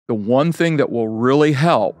The one thing that will really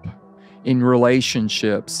help in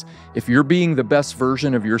relationships, if you're being the best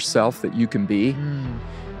version of yourself that you can be,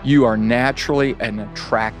 you are naturally an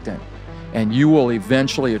attractant, and you will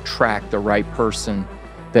eventually attract the right person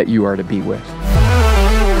that you are to be with.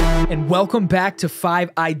 And welcome back to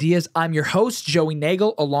 5 Ideas. I'm your host, Joey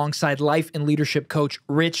Nagel, alongside life and leadership coach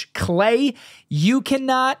Rich Clay. You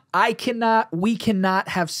cannot, I cannot, we cannot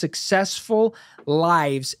have successful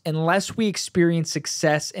lives unless we experience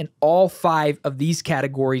success in all 5 of these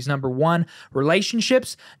categories. Number 1,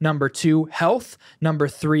 relationships. Number 2, health. Number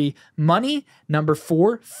 3, money. Number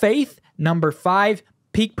 4, faith. Number 5,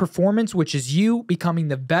 peak performance, which is you becoming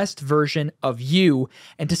the best version of you.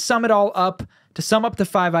 And to sum it all up, to sum up the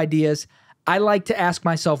 5 ideas, I like to ask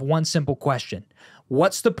myself one simple question.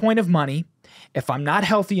 What's the point of money if I'm not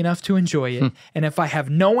healthy enough to enjoy it, and if I have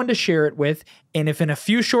no one to share it with, and if in a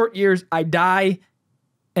few short years I die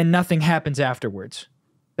and nothing happens afterwards?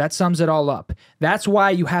 That sums it all up. That's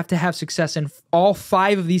why you have to have success in all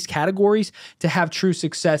 5 of these categories to have true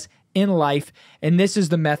success in life. And this is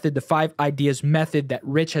the method, the 5 Ideas method that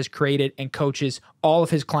Rich has created and coaches all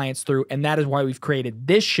of his clients through. And that is why we've created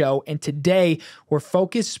this show. And today we're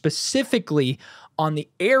focused specifically on the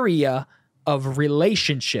area of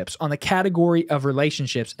relationships, on the category of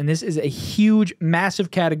relationships. And this is a huge, massive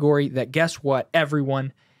category that, guess what,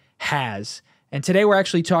 everyone has. And today we're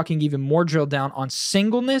actually talking even more drilled down on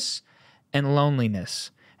singleness and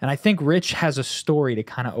loneliness. And I think Rich has a story to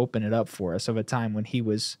kind of open it up for us of a time when he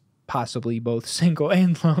was possibly both single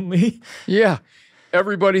and lonely. Yeah.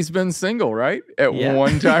 Everybody's been single, right? At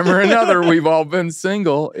one time or another, we've all been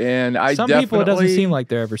single. And Some people, it doesn't seem like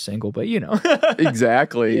they're ever single, but you know.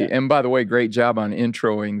 Exactly. Yeah. And by the way, great job on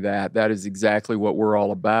introing that. That is exactly what we're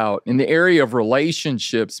all about. In the area of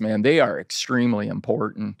relationships, man, they are extremely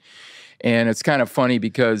important. And it's kind of funny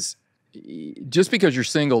because just because you're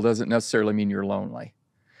single doesn't necessarily mean you're lonely.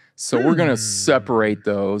 So we're going to separate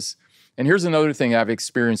those. And here's another thing I've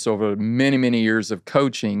experienced over many, many years of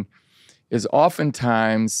coaching is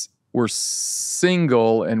oftentimes we're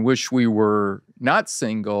single and wish we were not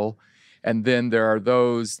single. And then there are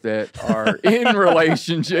those that are in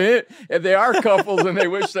relationship and they are couples and they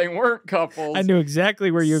wish they weren't couples. I knew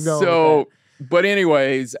exactly where you're going. So, but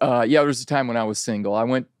anyways, yeah, there was a time when I was single. I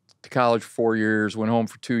went to college for 4 years, went home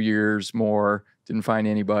for 2 years more, didn't find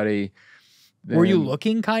anybody. Then, were you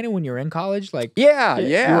looking kind of when you were in college? Like, yeah.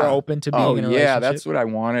 You were open to being in a relationship? Yeah, that's what I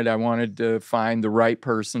wanted. I wanted to find the right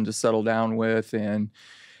person to settle down with. And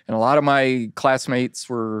a lot of my classmates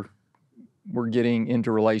were getting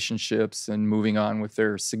into relationships and moving on with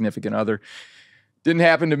their significant other. Didn't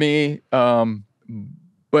happen to me.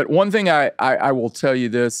 But one thing I will tell you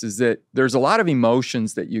this is that there's a lot of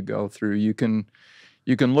emotions that you go through. You can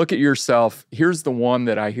look at yourself. Here's the one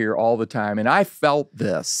that I hear all the time. And I felt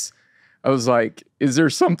this. I was like, is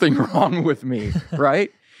there something wrong with me?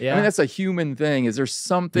 Right? Yeah. I mean, that's a human thing. Is there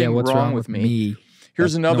something what's wrong with me?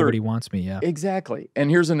 Here's another. Nobody wants me, yeah. Exactly.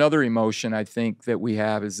 And here's another emotion I think that we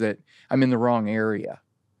have is that I'm in the wrong area.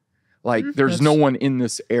 Like there's no one in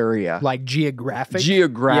this area. Like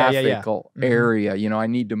geographical area. You know, I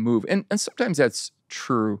need to move. And sometimes that's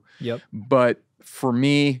true. Yep. But for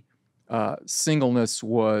me, singleness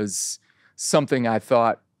was something I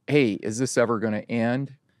thought, hey, is this ever going to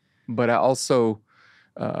end? But I also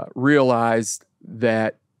realized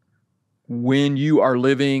that when you are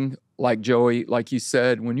living, like Joey, like you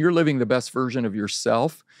said, when you're living the best version of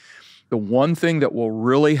yourself, the one thing that will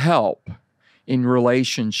really help in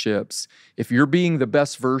relationships, if you're being the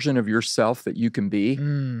best version of yourself that you can be,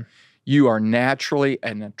 you are naturally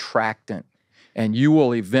an attractant, and you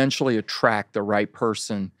will eventually attract the right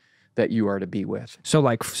person that you are to be with. So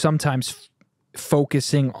like sometimes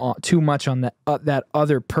focusing on too much on that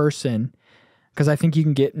other person, because I think you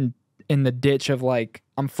can get in the ditch of like,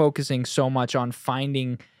 I'm focusing so much on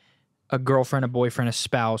finding a girlfriend, a boyfriend, a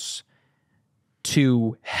spouse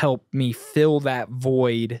to help me fill that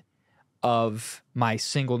void of my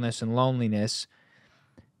singleness and loneliness.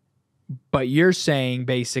 But you're saying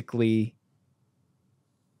basically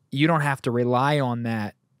you don't have to rely on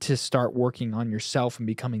that to start working on yourself and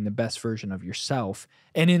becoming the best version of yourself.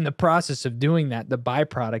 And in the process of doing that, the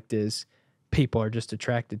byproduct is people are just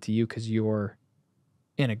attracted to you because you're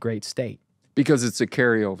in a great state. Because it's a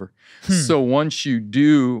carryover. So once you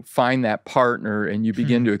do find that partner and you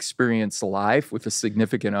begin to experience life with a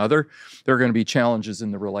significant other, there are going to be challenges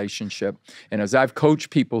in the relationship. And as I've coached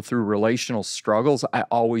people through relational struggles, I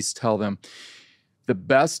always tell them the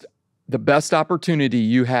best opportunity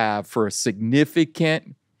you have for a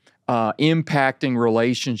significant impacting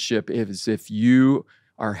relationship is if you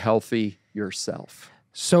are healthy yourself.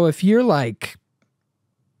 So if you're like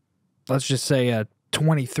let's just say a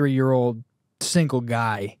 23-year-old single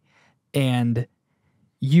guy, and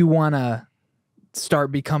you want to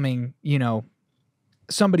start becoming, you know,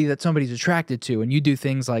 somebody that somebody's attracted to, and you do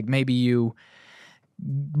things like maybe you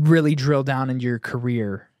really drill down into your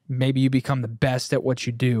career. Maybe you become the best at what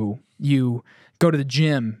you do. You go to the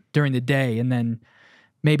gym during the day, and then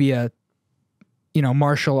maybe a, you know,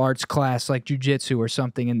 martial arts class like jujitsu or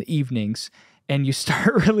something in the evenings, and you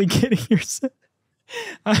start really getting yourself.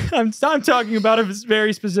 I'm talking about a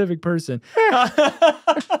very specific person.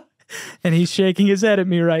 And he's shaking his head at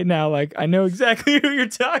me right now like, I know exactly who you're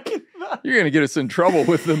talking about. You're going to get us in trouble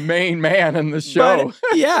with the main man in the show.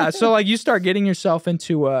 But, yeah, so like you start getting yourself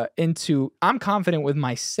into I'm confident with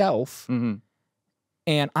myself, Mm-hmm.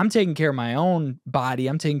 and I'm taking care of my own body.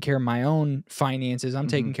 I'm taking care of my own finances. I'm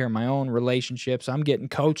taking care of my own relationships. I'm getting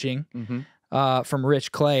coaching from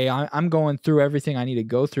Rich Clay. I'm going through everything I need to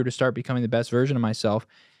go through to start becoming the best version of myself.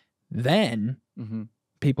 Then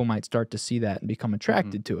people might start to see that and become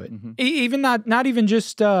attracted to it. Even not even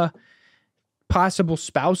just possible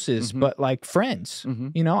spouses, but like friends.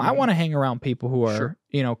 You know, I want to hang around people who are,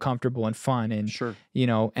 you know, comfortable and fun and, you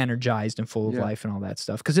know, energized and full of life and all that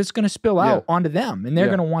stuff. Because it's going to spill out onto them, and they're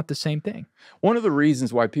going to want the same thing. One of the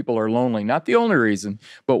reasons why people are lonely, not the only reason,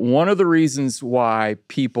 but one of the reasons why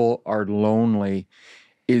people are lonely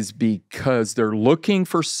is because they're looking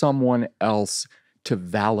for someone else to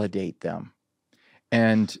validate them.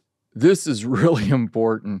 And this is really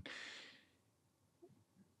important.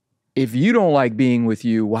 If you don't like being with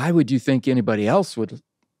you, why would you think anybody else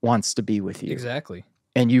wants to be with you? Exactly.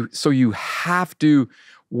 And so you have to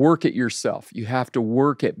work at yourself. You have to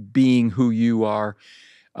work at being who you are.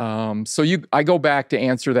 I go back to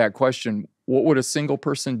answer that question. What would a single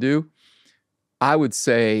person do? I would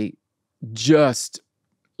say just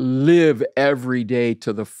live every day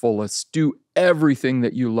to the fullest. Do everything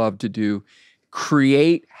that you love to do.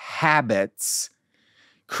 Create habits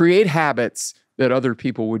that other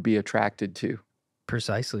people would be attracted to.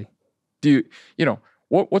 Precisely. You know,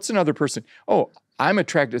 what's another person? Oh, I'm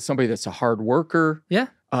attracted to somebody that's a hard worker,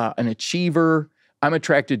 an achiever. I'm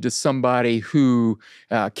attracted to somebody who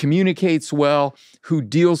communicates well, who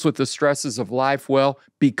deals with the stresses of life well.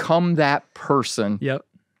 Become that person. Yep.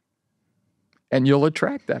 And you'll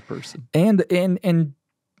attract that person. And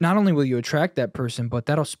not only will you attract that person, but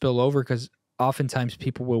that'll spill over, because oftentimes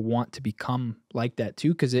people will want to become like that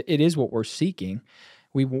too, because it is what we're seeking.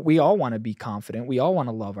 We all want to be confident. We all want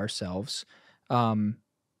to love ourselves.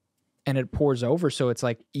 And it pours over. So it's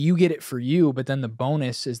like you get it for you, but then the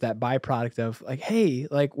bonus is that byproduct of like, hey,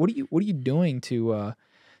 like what are you doing to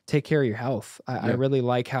take care of your health? I really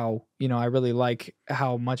like how, you know, I really like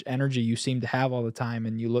how much energy you seem to have all the time,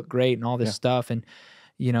 and you look great and all this stuff. And,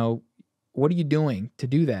 you know, what are you doing to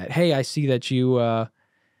do that? Hey, I see that you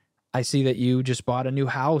just bought a new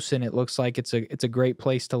house, and it looks like it's a great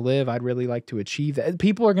place to live. I'd really like to achieve that.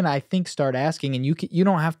 People are going to, I think, start asking, and you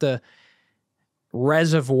don't have to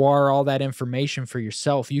reservoir all that information for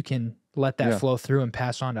yourself. You can let that flow through and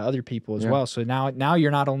pass on to other people as well. So now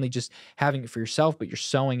you're not only just having it for yourself, but you're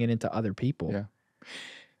sowing it into other people. Yeah.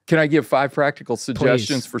 Can I give 5 practical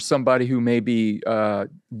suggestions for somebody who may be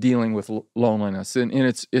dealing with loneliness? And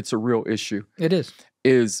it's a real issue. It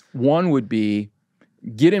is. One would be,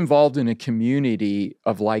 get involved in a community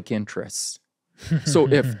of like interests.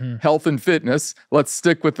 So if health and fitness, let's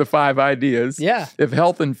stick with the 5 ideas. Yeah. If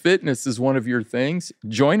health and fitness is one of your things,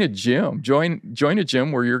 join a gym. Join a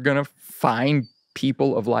gym where you're going to find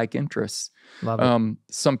people of like interests. Love it.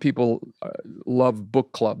 Some people love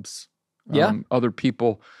book clubs. Other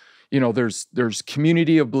people, you know, there's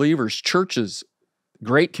community of believers, churches,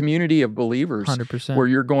 great community of believers 100%. where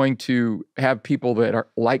you're going to have people that are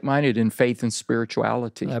like-minded in faith and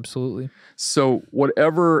spirituality. Absolutely. So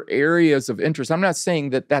whatever areas of interest, I'm not saying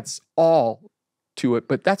that that's all to it,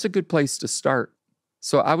 but that's a good place to start.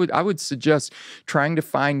 So I would suggest trying to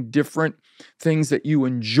find different things that you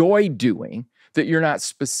enjoy doing, that you're not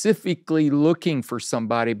specifically looking for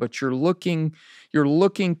somebody, but you're looking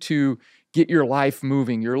to get your life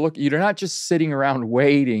moving. You're not just sitting around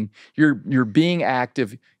waiting. You're being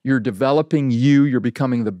active. You're developing you. You're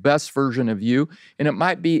becoming the best version of you. And it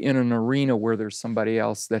might be in an arena where there's somebody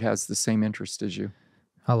else that has the same interest as you.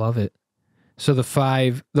 I love it. So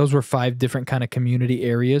those were 5 different kind of community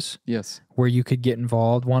areas. Yes. Where you could get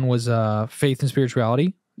involved. One was faith and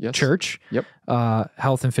spirituality. Yes. Church. Yep.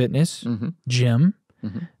 Health and fitness. Gym.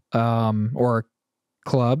 Or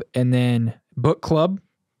club. And then book club.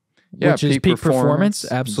 Which is peak performance.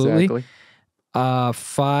 Absolutely. Exactly.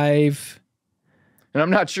 5. And I'm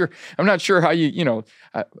not sure how you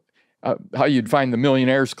how you'd find the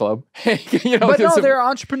Millionaires Club. You know, But no, there are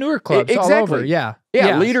entrepreneur clubs all over. Yeah.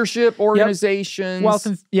 Yeah, leadership organizations,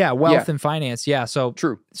 wealth and finance. Yeah, so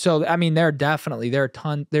true. So I mean, there are a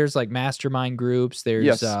ton. There's like mastermind groups.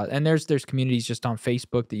 There's and there's communities just on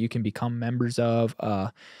Facebook that you can become members of.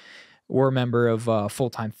 We're a member of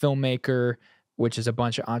Full-Time Filmmaker, which is a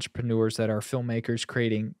bunch of entrepreneurs that are filmmakers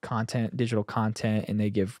creating content, digital content, and they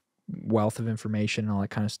give wealth of information and all that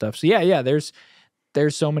kind of stuff. So yeah, there's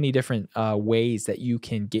so many different ways that you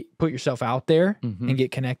can put yourself out there and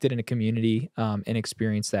get connected in a community and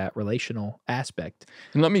experience that relational aspect.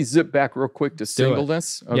 And let me zip back real quick to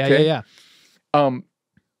singleness. Okay. Yeah.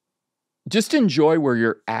 Just enjoy where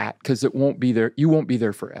you're at, because it won't be there. You won't be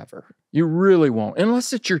there forever. You really won't,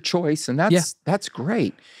 unless it's your choice, and that's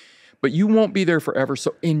great. But you won't be there forever.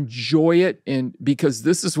 So enjoy it, and because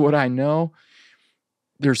this is what I know.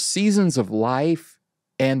 There's seasons of life.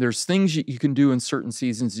 And there's things you can do in certain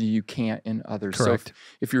seasons that you can't in others. Correct. So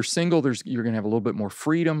if you're single, you're going to have a little bit more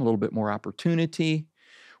freedom, a little bit more opportunity.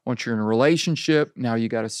 Once you're in a relationship, now you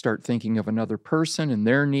got to start thinking of another person and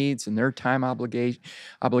their needs and their time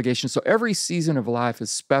obligation. So every season of life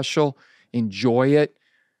is special. Enjoy it.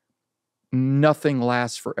 Nothing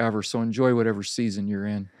lasts forever. So enjoy whatever season you're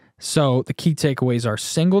in. So the key takeaways are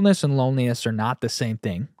singleness and loneliness are not the same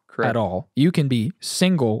thing. Correct. At all. You can be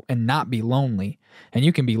single and not be lonely, and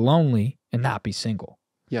you can be lonely and not be single.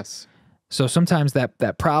 Yes. So sometimes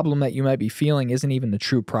that problem that you might be feeling isn't even the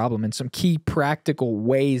true problem. And some key practical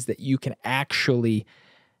ways that you can actually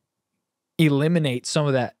eliminate some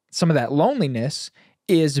of that loneliness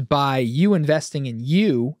is by you investing in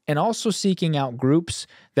you and also seeking out groups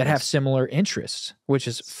that have similar interests, which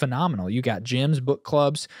is phenomenal. You got gyms, book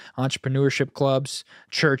clubs, entrepreneurship clubs,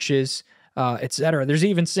 churches, etc. There's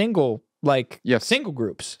even single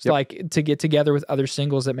groups, like to get together with other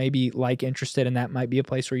singles that may be interested, and that might be a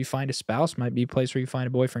place where you find a spouse, might be a place where you find a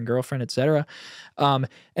boyfriend, girlfriend, etc. And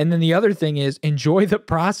then the other thing is enjoy the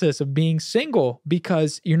process of being single,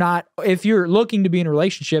 because if you're looking to be in a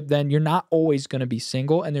relationship, then you're not always going to be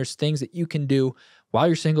single, and there's things that you can do while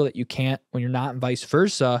you're single that you can't when you're not, and vice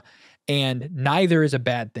versa. And neither is a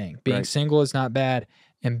bad thing. Being single is not bad,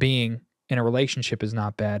 and being in a relationship is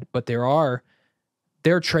not bad, but there are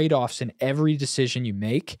trade-offs in every decision you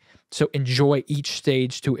make. So enjoy each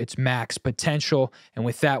stage to its max potential. And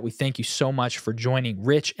with that, we thank you so much for joining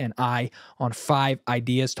Rich and I on 5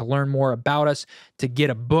 Ideas. To learn more about us, to get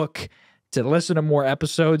a book, to listen to more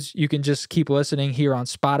episodes, you can just keep listening here on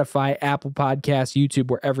Spotify, Apple Podcasts, YouTube,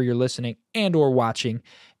 wherever you're listening and or watching.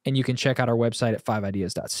 And you can check out our website at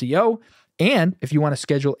 5ideas.co. And if you want to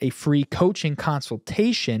schedule a free coaching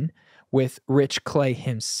consultation with Rich Clay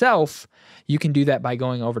himself, you can do that by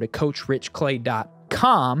going over to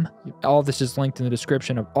coachrichclay.com. All this is linked in the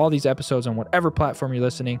description of all these episodes on whatever platform you're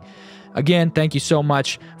listening. Again, thank you so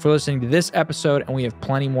much for listening to this episode, and we have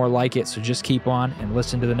plenty more like it, so just keep on and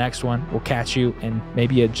listen to the next one. We'll catch you in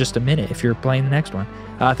maybe just a minute if you're playing the next one.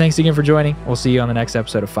 Thanks again for joining. We'll see you on the next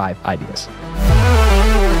episode of 5 Ideas.